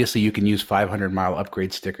 obviously, you can use 500-mile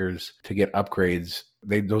upgrade stickers to get upgrades.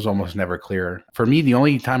 Those almost never clear. For me, the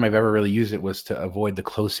only time I've ever really used it was to avoid the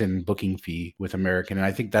close-in booking fee with American, and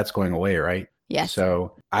I think that's going away, right? Yes.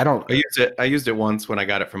 So I don't. I used it once when I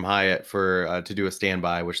got it from Hyatt for to do a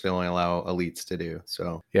standby, which they only allow elites to do.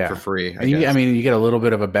 So Yeah. for free. I mean, you get a little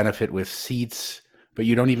bit of a benefit with seats, but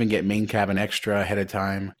you don't even get main cabin extra ahead of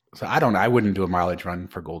time. So I wouldn't do a mileage run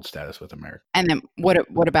for gold status with American. And then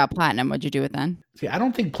what about platinum? What'd you do with then? See, I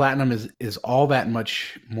don't think platinum is all that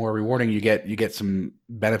much more rewarding. You get some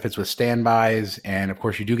benefits with standbys, and of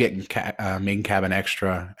course you do get main cabin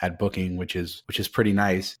extra at booking, which is pretty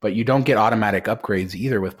nice. But you don't get automatic upgrades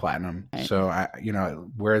either with platinum. Right. So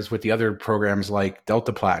whereas with the other programs like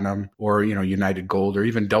Delta Platinum or United Gold or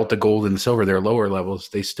even Delta Gold and Silver, they're lower levels.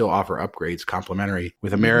 They still offer upgrades complimentary.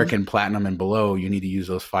 With American Platinum and below, you need to use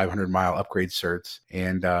those 500-mile upgrade certs.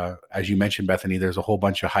 And as you mentioned, Bethany, there's a whole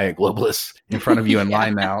bunch of Hyatt Globalists in front of you in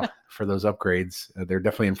line now for those upgrades. They're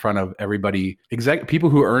definitely in front of everybody. People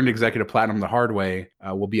who earned executive platinum the hard way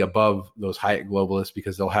will be above those Hyatt Globalists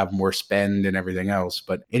because they'll have more spend and everything else.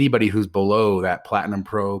 But anybody who's below that Platinum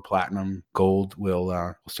Pro, Platinum Gold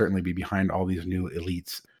will certainly be behind all these new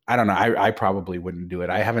elites. I don't know. I probably wouldn't do it.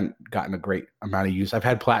 I haven't gotten a great amount of use. I've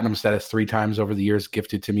had platinum status 3 times over the years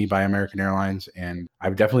gifted to me by American Airlines, and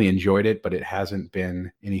I've definitely enjoyed it, but it hasn't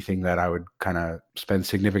been anything that I would kind of spend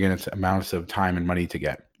significant amounts of time and money to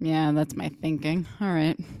get. Yeah, that's my thinking. All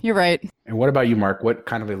right. You're right. And what about you, Mark? What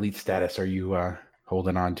kind of elite status are you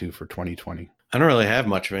holding on to for 2020? I don't really have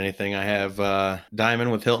much of anything. I have Diamond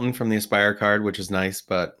with Hilton from the Aspire card, which is nice,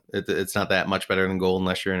 but it's not that much better than Gold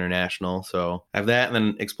unless you're international. So I have that, and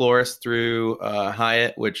then Explorus through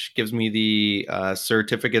Hyatt, which gives me the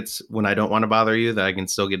certificates when I don't want to bother you that I can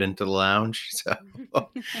still get into the lounge.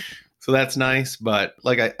 So that's nice. But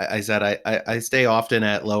like I said, I stay often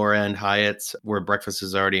at lower end Hyatts where breakfast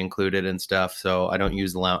is already included and stuff. So I don't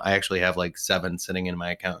use the lounge. I actually have like 7 sitting in my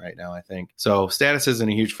account right now, I think. So status isn't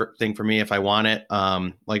a huge thing for me if I want it.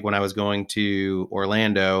 Like when I was going to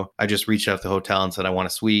Orlando, I just reached out to the hotel and said, I want a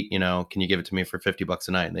suite, can you give it to me for $50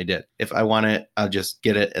 a night? And they did. If I want it, I'll just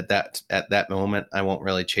get it at that moment. I won't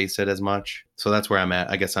really chase it as much. So that's where I'm at.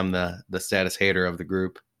 I guess I'm the status hater of the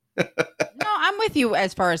group. No, I'm with you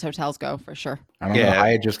as far as hotels go, for sure. I don't know.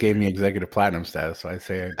 Hyatt just gave me executive platinum status, so I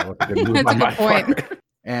say I look a good move on my part.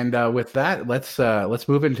 And with that, let's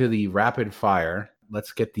move into the rapid fire.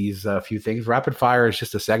 Let's get these few things. Rapid fire is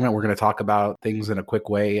just a segment. We're going to talk about things in a quick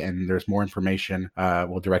way, and there's more information.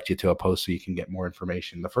 We'll direct you to a post so you can get more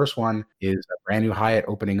information. The first one is a brand new Hyatt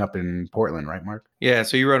opening up in Portland, right, Mark? Yeah,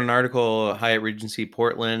 so you wrote an article, Hyatt Regency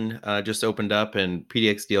Portland just opened up, and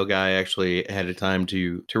PDX Deal Guy actually had a time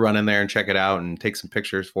to run in there and check it out and take some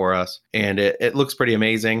pictures for us. And it looks pretty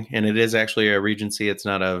amazing, and it is actually a Regency. It's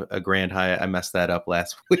not a Grand Hyatt. I messed that up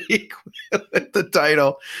last week with the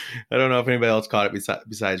title. I don't know if anybody else caught it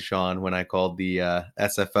besides Sean when I called the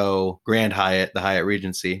SFO Grand Hyatt the Hyatt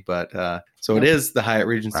Regency. But so it is the Hyatt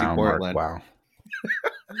Regency Portland. Mark,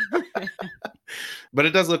 wow. But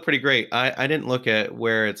it does look pretty great. I didn't look at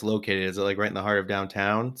where it's located. Is it like right in the heart of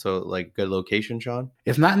downtown? So like good location, Sean?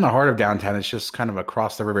 It's not in the heart of downtown. It's just kind of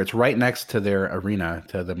across the river. It's right next to their arena,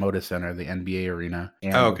 to the Moda Center, the NBA arena.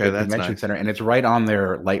 And okay, the that's Convention Center. And it's right on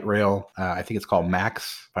their light rail. I think it's called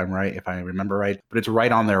Max, if I remember right. But it's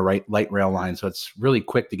right on their light rail line. So it's really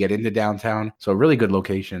quick to get into downtown. So a really good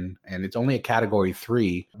location. And it's only a category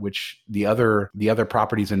 3, which the other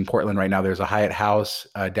properties in Portland right now, there's a Hyatt House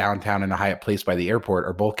downtown and a Hyatt Place by the airport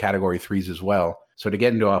are both category 3s as well. So to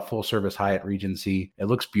get into a full service Hyatt Regency, it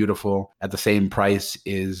looks beautiful at the same price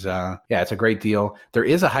is, it's a great deal. There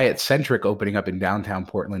is a Hyatt Centric opening up in downtown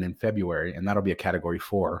Portland in February, and that'll be a category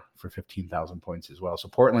 4 for 15,000 points as well. So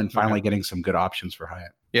Portland finally getting some good options for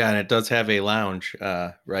Hyatt. Yeah, and it does have a lounge,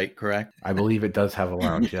 right? Correct? I believe it does have a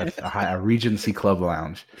lounge, yes. A Regency Club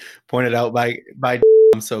lounge. Pointed out by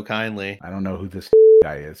so kindly. I don't know who this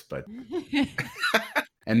guy is, but...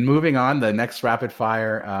 And moving on, the next rapid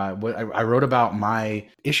fire, I wrote about my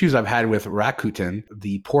issues I've had with Rakuten,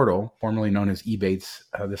 the portal, formerly known as Ebates,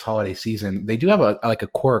 this holiday season. They do have a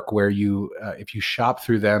quirk where you, if you shop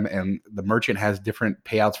through them and the merchant has different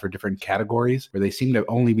payouts for different categories, where they seem to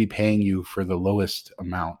only be paying you for the lowest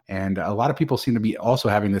amount. And a lot of people seem to be also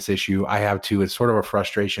having this issue. I have too. It's sort of a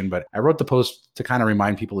frustration, but I wrote the post to kind of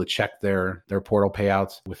remind people to check their portal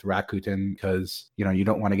payouts with Rakuten because, you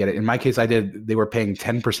don't want to get it. In my case, they were paying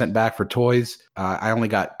 10% back for toys. I only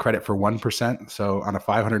got credit for 1%. So on a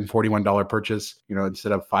 $541 purchase,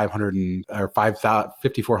 instead of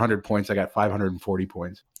 5,400 points, I got 540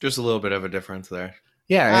 points. Just a little bit of a difference there.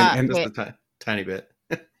 Yeah. And just a tiny bit.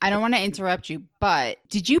 I don't want to interrupt you, but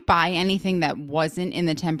did you buy anything that wasn't in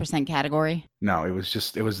the 10% category? No, it was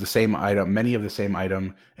the same item, many of the same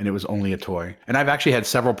item, and it was only a toy. And I've actually had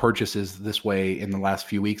several purchases this way in the last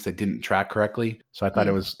few weeks that didn't track correctly. So I thought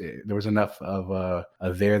there was enough of a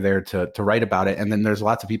there to write about it. And then there's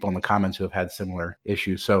lots of people in the comments who have had similar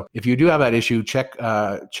issues. So if you do have that issue, check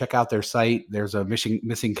out their site. There's a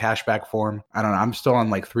missing cashback form. I don't know. I'm still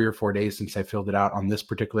on like 3 or 4 days since I filled it out on this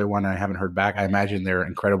particular one. And I haven't heard back. I imagine they're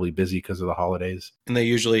incredibly busy because of the holidays. And they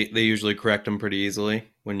usually correct them pretty easily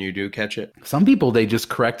when you do catch it. Some people, they just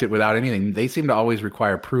correct it without anything. They seem to always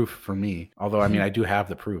require proof for me. Although, I mean, I do have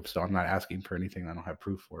the proof, so I'm not asking for anything I don't have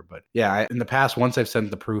proof for. But yeah, in the past, once I've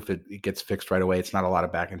sent the proof, it gets fixed right away. It's not a lot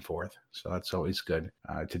of back and forth. So that's always good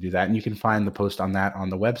to do that. And you can find the post on that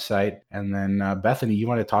on the website. And then Bethany, you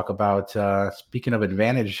want to talk about, speaking of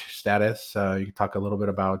advantage status, you can talk a little bit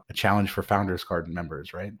about a challenge for Founders Card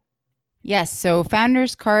members, right? Yes. So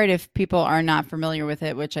Founders Card, if people are not familiar with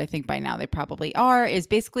it, which I think by now they probably are, is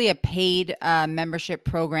basically a paid membership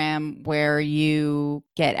program where you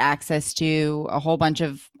get access to a whole bunch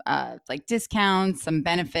of like discounts, some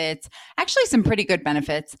benefits, actually some pretty good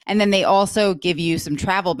benefits. And then they also give you some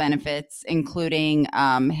travel benefits, including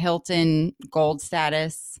Hilton Gold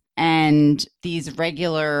status and these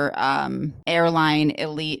regular airline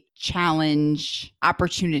elite challenge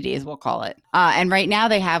opportunities, we'll call it. And right now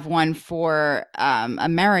they have one for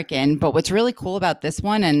American. But what's really cool about this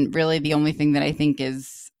one, and really the only thing that I think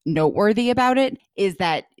is noteworthy about it, is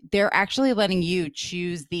that they're actually letting you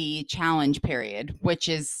choose the challenge period, which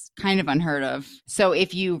is kind of unheard of. So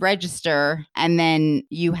if you register and then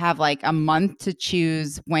you have like a month to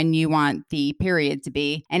choose when you want the period to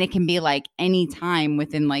be, and it can be like any time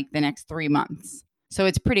within like the next 3 months. So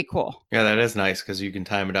it's pretty cool. Yeah, that is nice because you can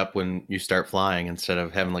time it up when you start flying instead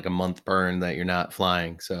of having like a month burn that you're not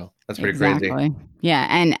flying. So that's pretty crazy. Yeah.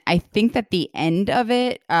 And I think that the end of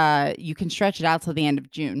it, you can stretch it out till the end of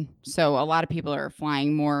June. So a lot of people are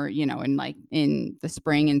flying more, in the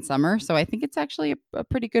spring and summer. So I think it's actually a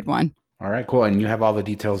pretty good one. All right, cool. And you have all the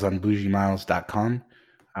details on bougiemiles.com.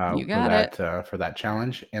 You got it. For that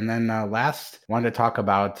challenge. And then last, wanted to talk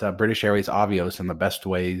about British Airways Avios and the best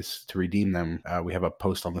ways to redeem them. We have a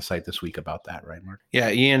post on the site this week about that, right, Mark? Yeah,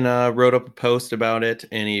 Ian wrote up a post about it,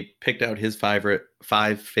 and he picked out his five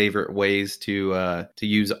favorite ways to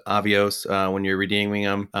use Avios when you're redeeming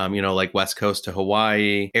them. Like West Coast to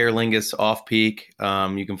Hawaii, Aer Lingus off peak.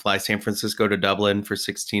 You can fly San Francisco to Dublin for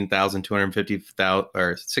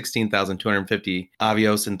 $16,250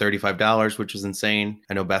 Avios and $35, which is insane.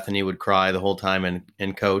 I know Bethany would cry the whole time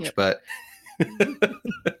and coach, yep. But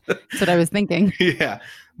that's what I was thinking. Yeah.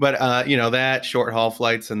 But, that short haul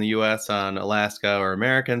flights in the U.S. on Alaska or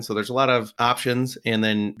American. So there's a lot of options. And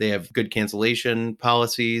then they have good cancellation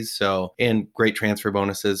policies. And great transfer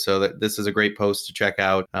bonuses. So this is a great post to check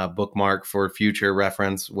out, bookmark for future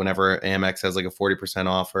reference. Whenever Amex has like a 40%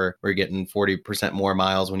 offer, or you're getting 40% more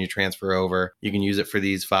miles when you transfer over, you can use it for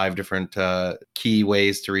these 5 different key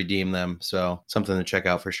ways to redeem them. So something to check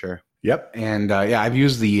out for sure. Yep. And I've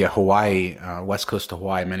used the Hawaii, West Coast to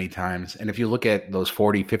Hawaii many times. And if you look at those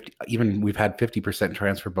 40, 50, even we've had 50%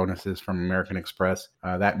 transfer bonuses from American Express.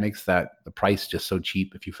 That makes the price just so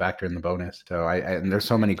cheap if you factor in the bonus. So and there's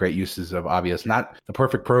so many great uses of Avios. Not the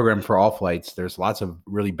perfect program for all flights. There's lots of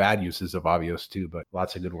really bad uses of Avios too, but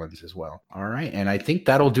lots of good ones as well. All right. And I think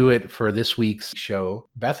that'll do it for this week's show.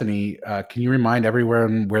 Bethany, can you remind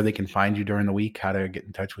everyone where they can find you during the week, how to get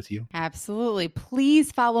in touch with you? Absolutely.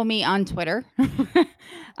 Please follow me on Twitter.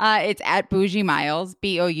 It's at Bougie Miles,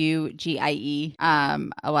 Bougie.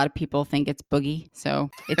 A lot of people think it's Boogie, so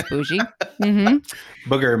it's Bougie. Mm-hmm.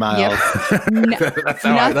 Booger Miles. Yep.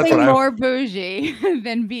 Nothing more bougie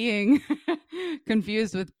than being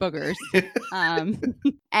confused with boogers.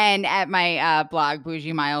 And at my blog,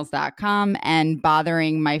 bougiemiles.com, and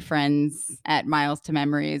bothering my friends at Miles to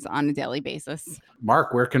Memories on a daily basis.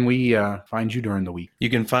 Mark, where can we find you during the week? You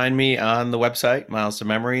can find me on the website, Miles to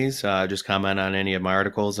Memories. Just comment on any of my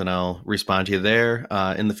articles and I'll respond to you there.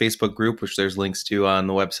 In the Facebook group, which there's links to on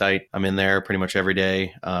the website, I'm in there pretty much every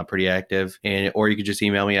day, pretty active. Or you could just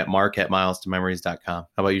email me at mark@milestomemories.com. How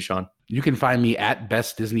about you, Sean? You can find me at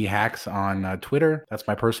Best Disney Hacks on Twitter. That's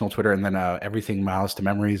my personal Twitter. And then everything Miles to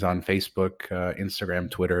Memories on Facebook,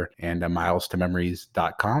 Instagram, Twitter, and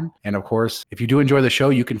milestomemories.com. And of course, if you do enjoy the show,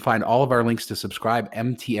 you can find all of our links to subscribe,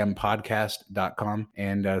 mtmpodcast.com,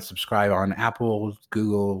 and subscribe on Apple,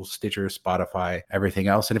 Google, Stitcher, Spotify, everything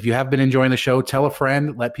else. And if you have been enjoying the show, tell a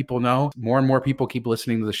friend, let people know. More and more people keep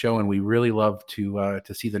listening to the show, and we really love to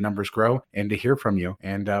see the numbers grow and to hear from you.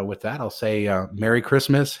 And with that, I'll say Merry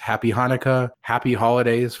Christmas, Happy Hanukkah, happy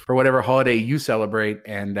holidays for whatever holiday you celebrate.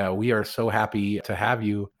 And we are so happy to have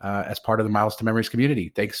you as part of the Miles to Memories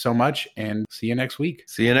community. Thanks so much, and see you next week.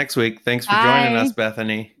 See you next week. Thanks for Bye. joining us,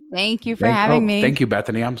 Bethany. Thank you for having me. Thank you,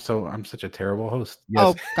 Bethany. I'm such a terrible host. Yes.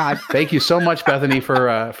 Oh God. Thank you so much, Bethany,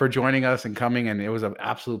 for joining us and coming. And it was an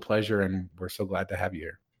absolute pleasure. And we're so glad to have you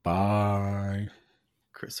here. Bye.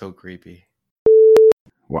 So creepy.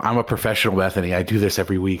 Well, I'm a professional, Bethany. I do this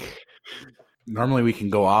every week. Normally we can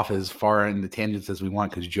go off as far in the tangents as we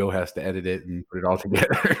want because Joe has to edit it and put it all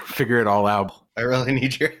together, figure it all out. I really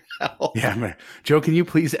need your help. Yeah, man. Joe, can you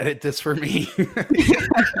please edit this for me?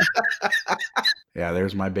 Yeah,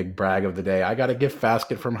 there's my big brag of the day. I got a gift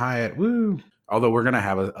basket from Hyatt. Woo! Although we're going to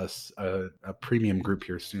have a premium group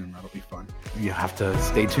here soon. That'll be fun. You have to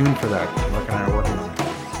stay tuned for that. Mark and I are working on it.